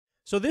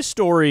So this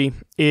story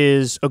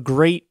is a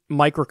great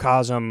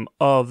microcosm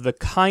of the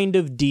kind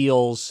of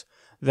deals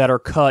that are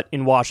cut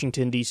in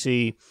Washington,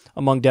 D.C.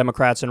 among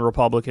Democrats and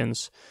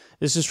Republicans.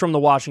 This is from the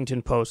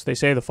Washington Post. They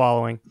say the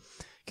following: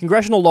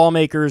 congressional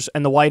lawmakers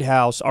and the White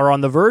House are on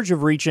the verge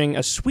of reaching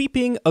a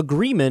sweeping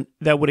agreement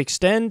that would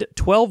extend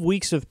 12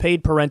 weeks of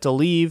paid parental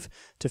leave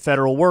to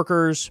federal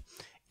workers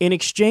in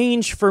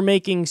exchange for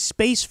making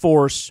Space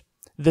Force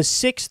the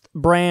sixth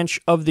branch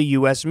of the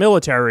U.S.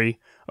 military,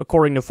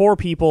 according to four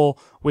people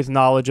with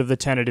knowledge of the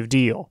tentative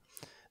deal.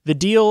 The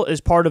deal is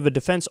part of a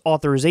defense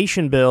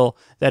authorization bill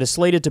that is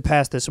slated to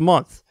pass this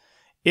month.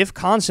 If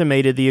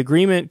consummated, the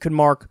agreement could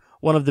mark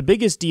one of the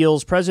biggest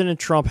deals President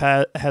Trump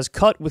has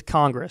cut with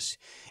Congress.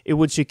 It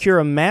would secure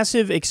a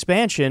massive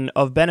expansion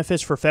of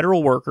benefits for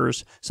federal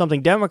workers,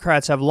 something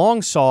Democrats have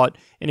long sought,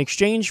 in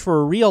exchange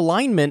for a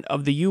realignment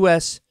of the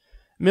U.S.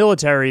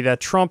 military that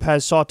Trump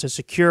has sought to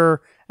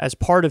secure as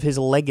part of his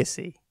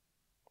legacy.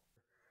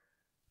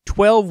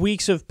 12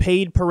 weeks of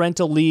paid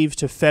parental leave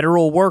to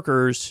federal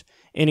workers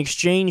in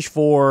exchange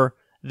for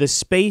the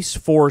Space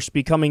Force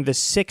becoming the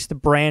sixth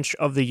branch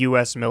of the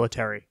U.S.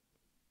 military.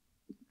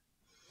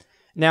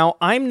 Now,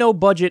 I'm no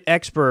budget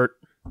expert,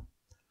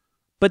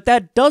 but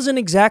that doesn't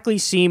exactly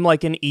seem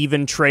like an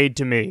even trade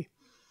to me.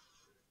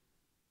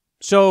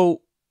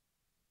 So,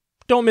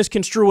 don't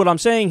misconstrue what I'm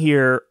saying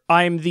here.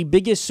 I'm the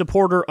biggest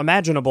supporter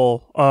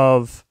imaginable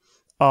of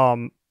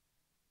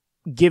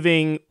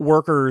giving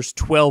workers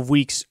 12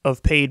 weeks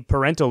of paid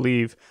parental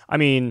leave. I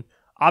mean,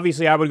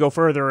 obviously I would go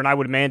further and I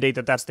would mandate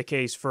that that's the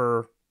case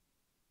for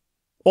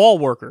all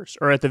workers,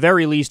 or at the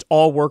very least,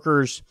 all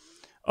workers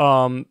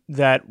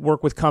that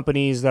work with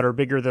companies that are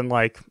bigger than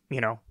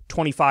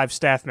 25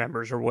 staff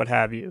members or what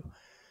have you.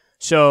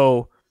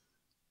 So,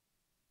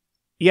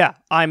 yeah,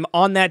 I'm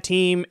on that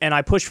team and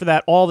I push for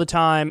that all the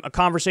time. A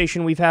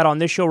conversation we've had on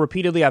this show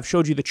repeatedly. I've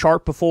showed you the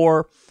chart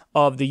before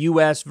of the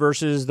U.S.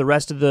 versus the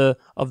rest of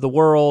the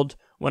world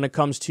when it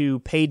comes to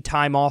paid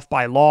time off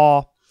by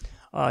law.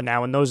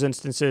 Now, in those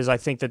instances, I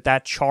think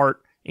that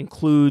chart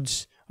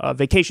includes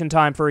vacation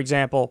time, for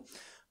example.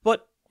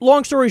 But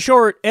long story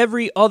short,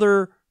 every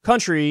other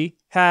country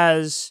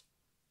has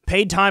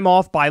paid time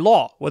off by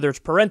law, whether it's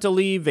parental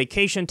leave,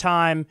 vacation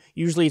time.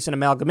 Usually it's an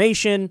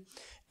amalgamation.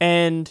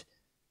 And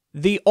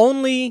the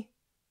only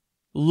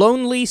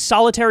lonely,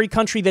 solitary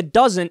country that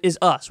doesn't is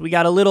us. We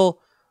got a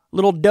little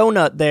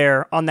donut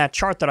there on that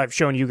chart that I've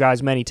shown you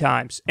guys many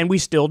times. And we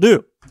still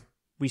do.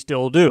 We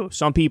still do.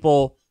 Some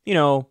people,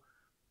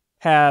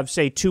 have,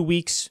 say, 2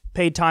 weeks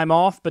paid time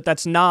off, but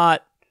that's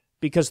not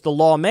because the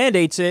law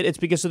mandates it. It's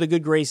because of the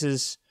good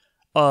graces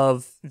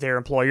of their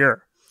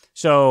employer.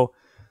 So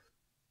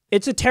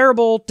it's a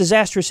terrible,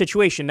 disastrous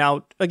situation.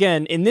 Now,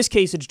 again, in this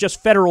case, it's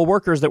just federal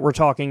workers that we're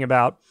talking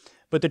about.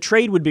 But the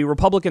trade would be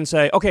Republicans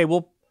say, okay,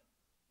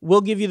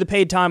 we'll give you the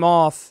paid time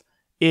off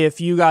if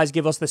you guys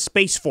give us the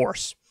Space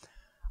Force.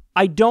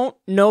 I don't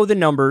know the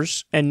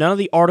numbers, and none of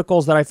the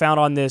articles that I found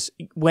on this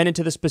went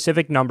into the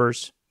specific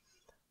numbers.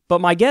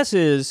 But my guess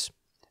is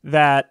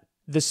that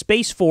the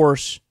Space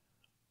Force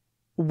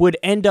would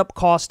end up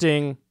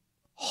costing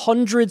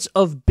hundreds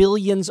of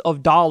billions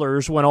of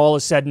dollars when all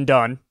is said and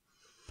done.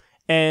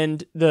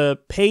 And the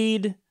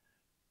paid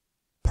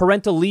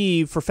parental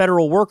leave for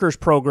federal workers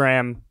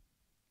program,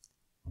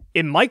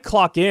 it might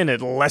clock in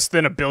at less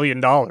than $1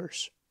 billion.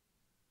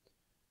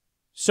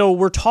 So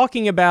we're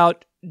talking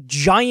about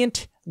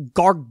giant,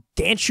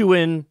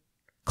 gargantuan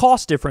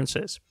cost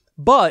differences.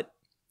 But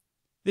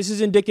this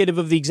is indicative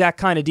of the exact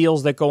kind of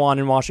deals that go on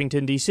in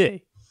Washington,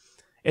 D.C.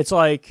 It's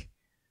like,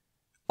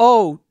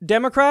 oh,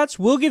 Democrats,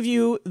 we'll give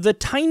you the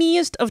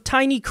tiniest of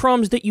tiny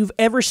crumbs that you've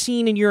ever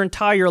seen in your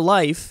entire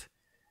life.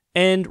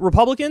 And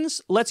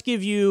Republicans, let's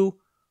give you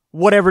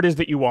whatever it is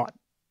that you want.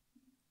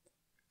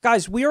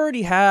 Guys, we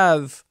already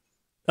have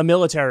a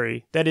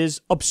military that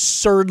is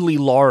absurdly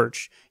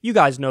large. You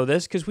guys know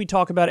this because we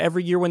talk about it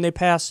every year when they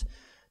pass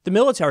the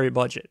military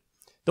budget.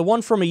 The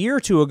one from a year or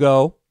two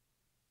ago,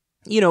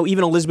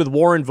 even Elizabeth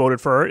Warren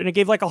voted for it, and it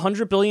gave like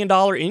 $100 billion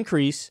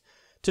increase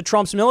to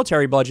Trump's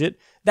military budget.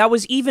 That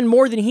was even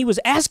more than he was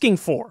asking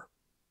for.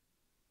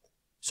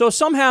 So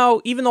somehow,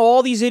 even though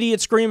all these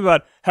idiots scream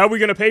about how are we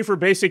going to pay for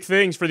basic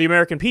things for the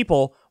American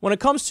people, when it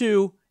comes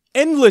to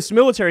endless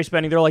military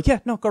spending, they're like, yeah,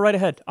 no, go right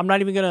ahead. I'm not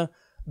even going to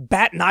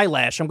bat an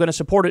eyelash. I'm going to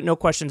support it, no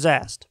questions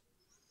asked.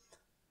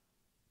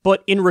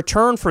 But in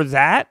return for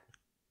that,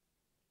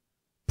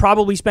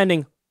 probably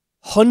spending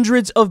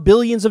hundreds of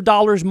billions of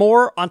dollars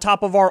more on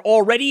top of our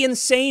already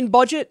insane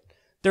budget,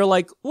 they're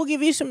like, we'll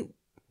give you a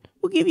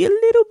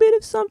little bit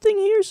of something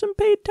here, some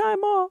paid time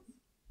off.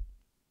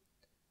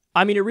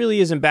 I mean, it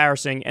really is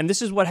embarrassing. And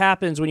this is what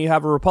happens when you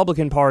have a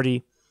Republican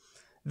Party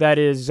that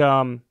is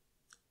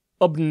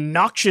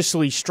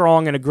obnoxiously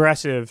strong and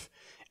aggressive,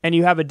 and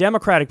you have a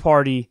Democratic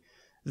Party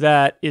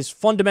that is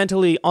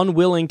fundamentally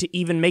unwilling to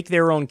even make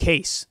their own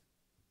case.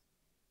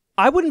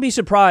 I wouldn't be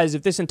surprised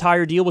if this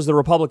entire deal was the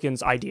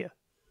Republicans' idea,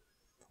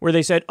 where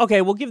they said,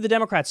 okay, we'll give the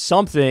Democrats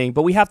something,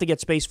 but we have to get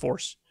Space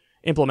Force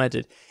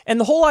implemented. And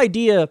the whole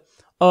idea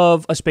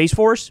of a Space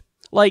Force,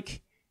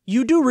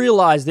 you do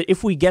realize that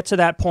if we get to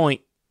that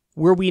point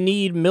where we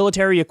need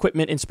military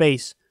equipment in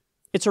space,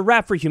 it's a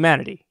wrap for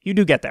humanity. You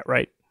do get that,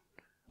 right?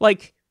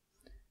 Like,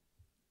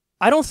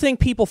 I don't think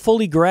people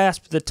fully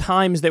grasp the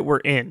times that we're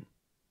in.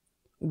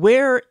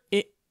 We're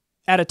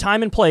at a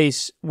time and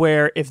place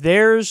where if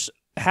there's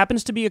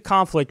happens to be a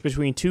conflict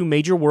between two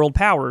major world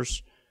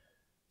powers,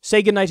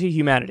 say goodnight to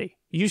humanity.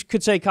 You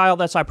could say, Kyle,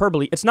 that's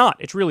hyperbole. It's not.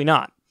 It's really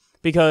not.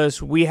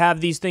 Because we have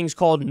these things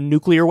called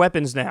nuclear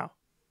weapons now.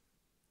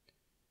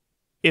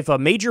 If a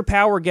major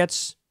power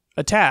gets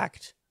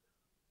attacked,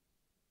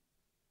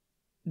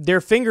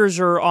 their fingers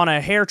are on a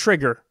hair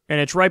trigger, and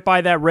it's right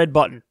by that red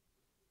button.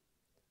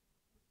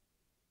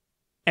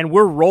 And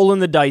we're rolling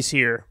the dice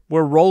here.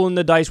 We're rolling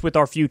the dice with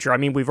our future. I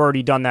mean, we've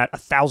already done that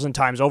 1,000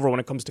 times over when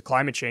it comes to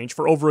climate change.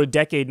 For over a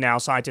decade now,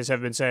 scientists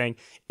have been saying,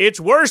 it's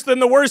worse than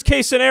the worst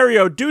case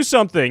scenario. Do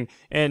something.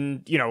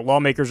 And,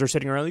 lawmakers are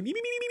sitting around like,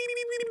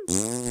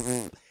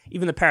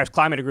 even the Paris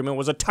Climate Agreement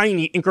was a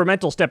tiny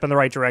incremental step in the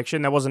right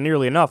direction. That wasn't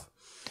nearly enough.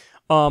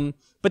 But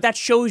that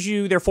shows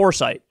you their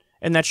foresight.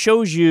 And that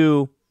shows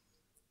you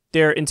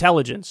their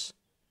intelligence.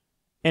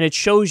 And it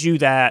shows you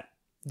that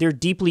they're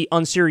deeply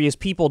unserious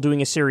people doing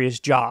a serious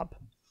job.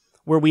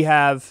 Where we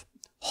have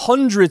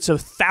hundreds of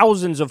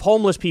thousands of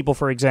homeless people,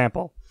 for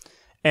example.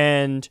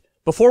 And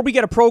before we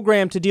get a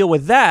program to deal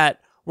with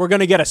that, we're going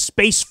to get a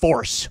space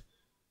force.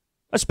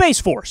 A space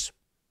force.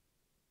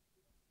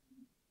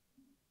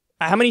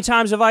 How many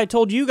times have I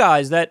told you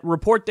guys that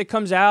report that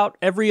comes out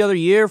every other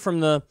year from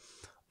the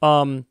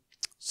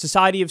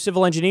Society of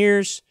Civil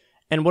Engineers?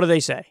 And what do they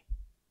say?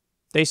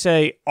 They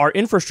say our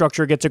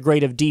infrastructure gets a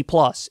grade of D+.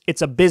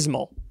 It's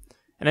abysmal.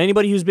 And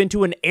anybody who's been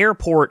to an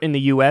airport in the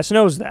U.S.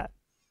 knows that.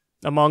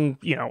 Among,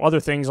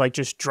 other things like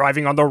just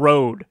driving on the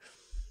road.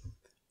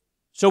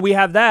 So we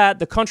have that,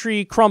 the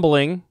country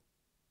crumbling,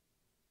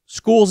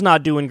 schools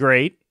not doing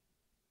great,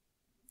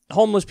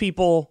 homeless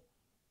people,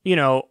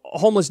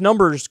 homeless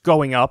numbers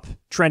going up,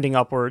 trending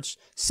upwards,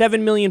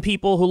 7 million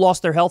people who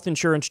lost their health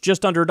insurance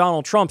just under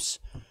Donald Trump's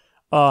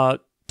time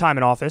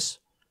in office.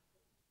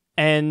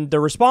 And the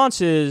response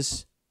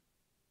is,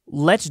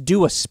 let's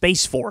do a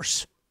space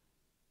force.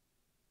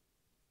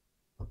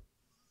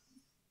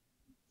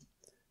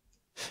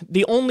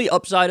 The only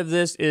upside of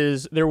this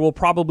is there will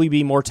probably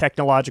be more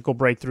technological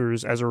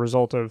breakthroughs as a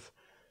result of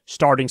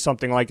starting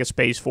something like a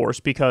space force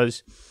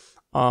because,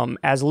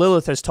 as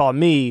Lilith has taught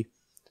me,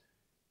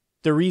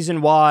 the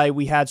reason why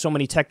we had so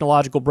many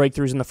technological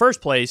breakthroughs in the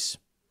first place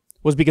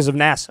was because of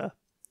NASA.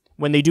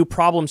 When they do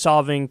problem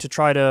solving to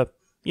try to,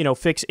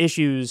 fix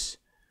issues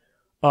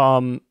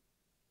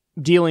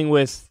dealing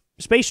with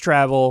space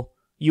travel,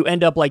 you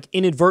end up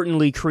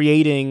inadvertently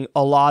creating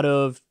a lot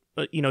of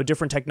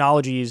different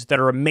technologies that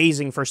are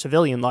amazing for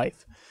civilian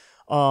life.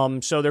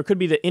 So there could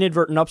be the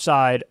inadvertent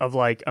upside of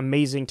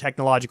amazing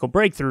technological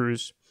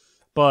breakthroughs,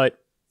 but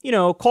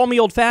call me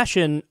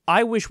old-fashioned.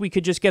 I wish we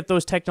could just get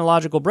those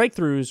technological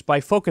breakthroughs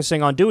by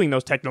focusing on doing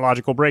those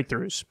technological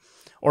breakthroughs,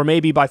 or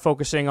maybe by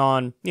focusing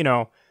on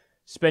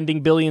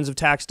spending billions of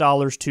tax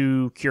dollars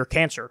to cure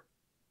cancer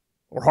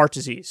or heart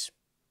disease,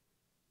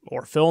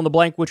 or fill in the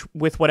blank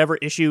with whatever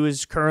issue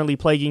is currently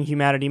plaguing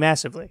humanity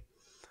massively.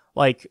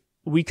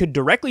 We could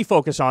directly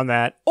focus on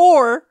that,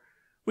 or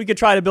we could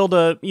try to build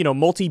a,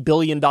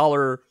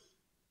 multi-billion-dollar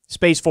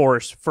space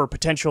force for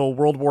potential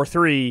World War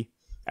III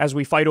as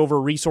we fight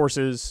over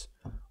resources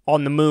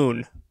on the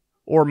moon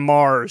or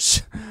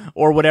Mars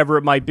or whatever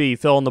it might be,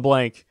 fill in the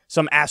blank.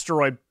 Some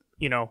asteroid,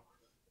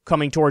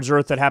 coming towards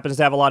Earth that happens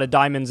to have a lot of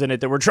diamonds in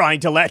it that we're trying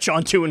to latch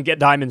onto and get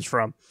diamonds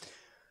from.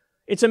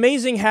 It's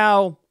amazing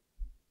how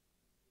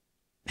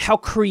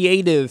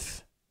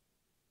creative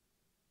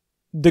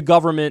the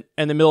government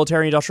and the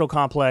military-industrial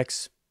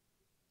complex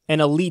and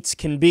elites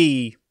can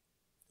be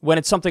when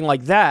it's something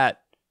like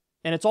that.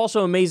 And it's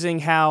also amazing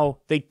how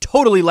they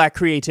totally lack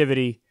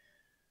creativity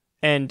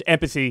and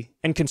empathy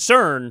and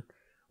concern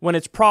when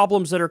it's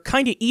problems that are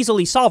kind of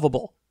easily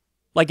solvable,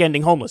 like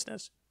ending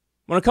homelessness.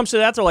 When it comes to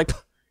that, they're like,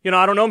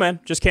 I don't know, man.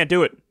 Just can't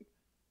do it.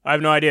 I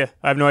have no idea.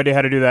 I have no idea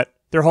how to do that.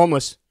 They're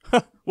homeless.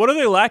 What are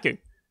they lacking?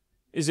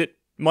 Is it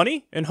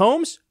money and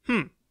homes?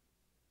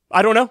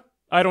 I don't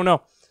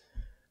know.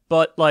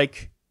 But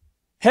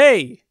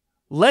hey,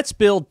 let's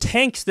build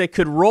tanks that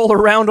could roll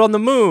around on the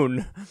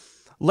moon.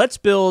 Let's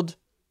build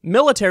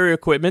military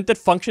equipment that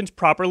functions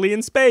properly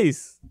in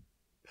space.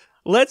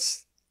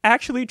 Let's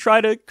actually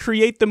try to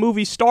create the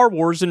movie Star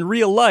Wars in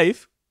real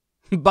life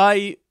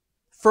by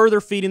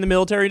further feeding the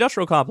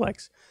military-industrial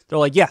complex. They're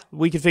like, yeah,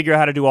 we can figure out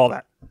how to do all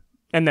that.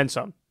 And then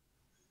some.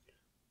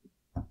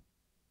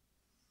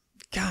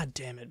 God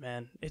damn it,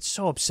 man. It's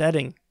so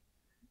upsetting.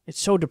 It's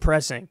so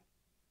depressing.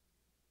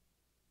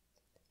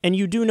 And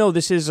you do know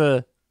this is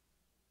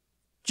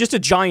just a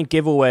giant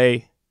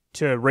giveaway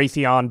to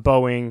Raytheon,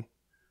 Boeing,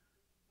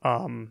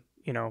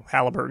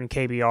 Halliburton,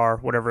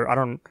 KBR, whatever. I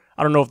don't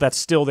know if that's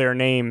still their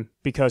name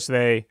because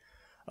they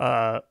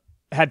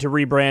had to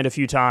rebrand a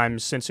few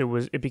times since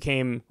it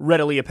became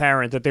readily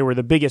apparent that they were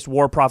the biggest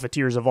war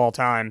profiteers of all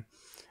time,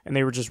 and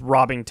they were just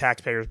robbing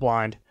taxpayers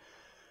blind.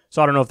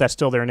 So I don't know if that's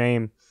still their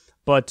name.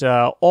 But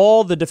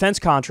all the defense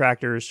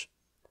contractors,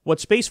 what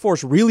Space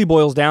Force really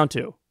boils down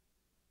to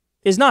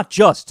is not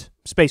just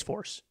Space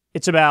Force.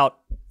 It's about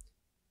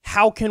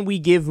how can we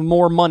give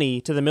more money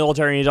to the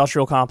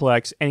military-industrial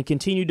complex and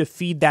continue to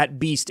feed that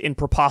beast in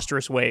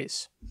preposterous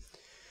ways.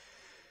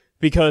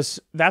 Because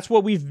that's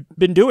what we've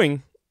been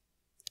doing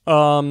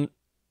in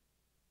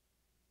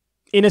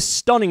a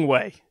stunning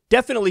way.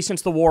 Definitely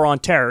since the War on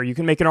Terror. You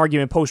can make an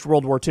argument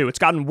post-World War II. It's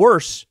gotten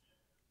worse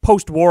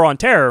post-War on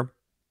Terror,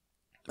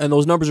 and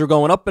those numbers are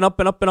going up and up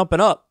and up and up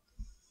and up.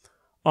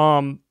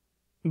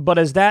 But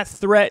as that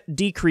threat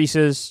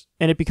decreases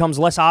and it becomes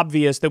less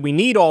obvious that we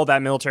need all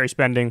that military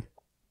spending,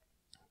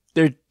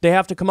 they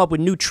have to come up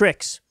with new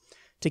tricks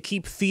to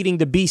keep feeding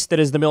the beast that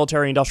is the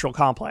military-industrial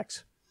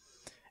complex.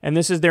 And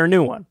this is their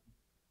new one.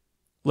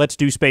 Let's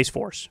do Space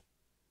Force.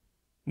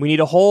 We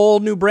need a whole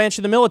new branch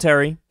of the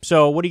military,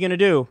 so what are you going to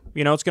do?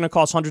 You know, it's going to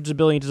cost hundreds of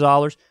billions of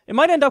dollars. It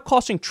might end up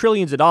costing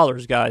trillions of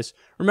dollars, guys.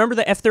 Remember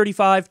the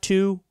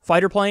F-35-2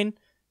 fighter plane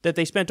that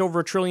they spent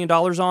over $1 trillion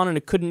on and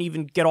it couldn't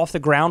even get off the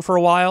ground for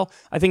a while?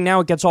 I think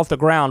now it gets off the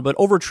ground, but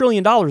over $1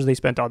 trillion they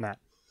spent on that.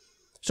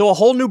 So a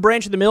whole new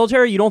branch of the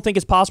military, you don't think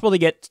it's possible to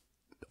get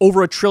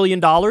over $1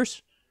 trillion?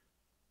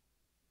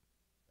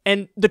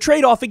 And the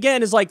trade-off,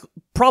 again, is like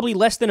probably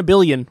less than $1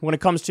 billion when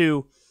it comes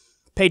to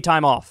paid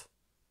time off.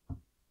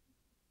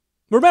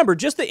 Remember,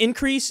 just the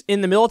increase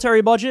in the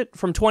military budget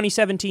from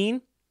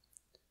 2017,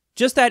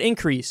 just that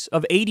increase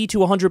of 80 to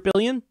 100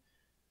 billion,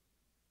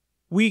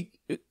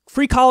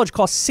 free college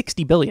costs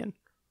 60 billion.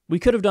 We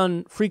could have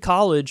done free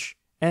college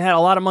and had a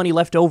lot of money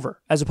left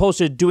over, as opposed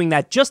to doing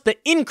that, just the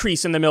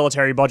increase in the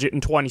military budget in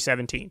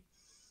 2017.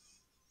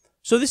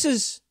 So this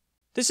is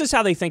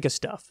how they think of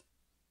stuff.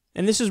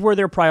 And this is where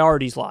their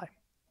priorities lie.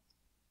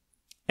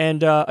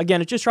 And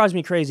again, it just drives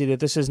me crazy that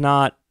this is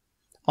not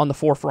on the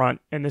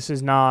forefront, and this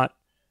is not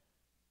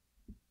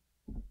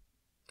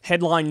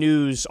headline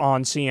news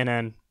on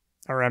CNN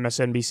or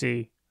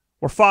MSNBC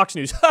or Fox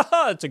News.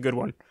 That's a good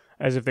one,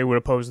 as if they would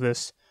oppose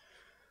this.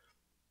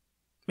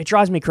 It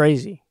drives me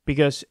crazy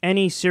because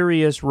any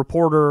serious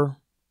reporter,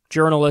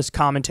 journalist,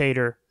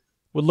 commentator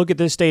would look at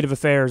this state of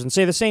affairs and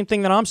say the same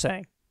thing that I'm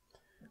saying,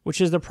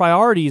 which is the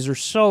priorities are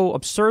so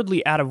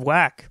absurdly out of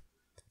whack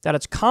that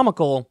it's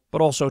comical but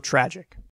also tragic.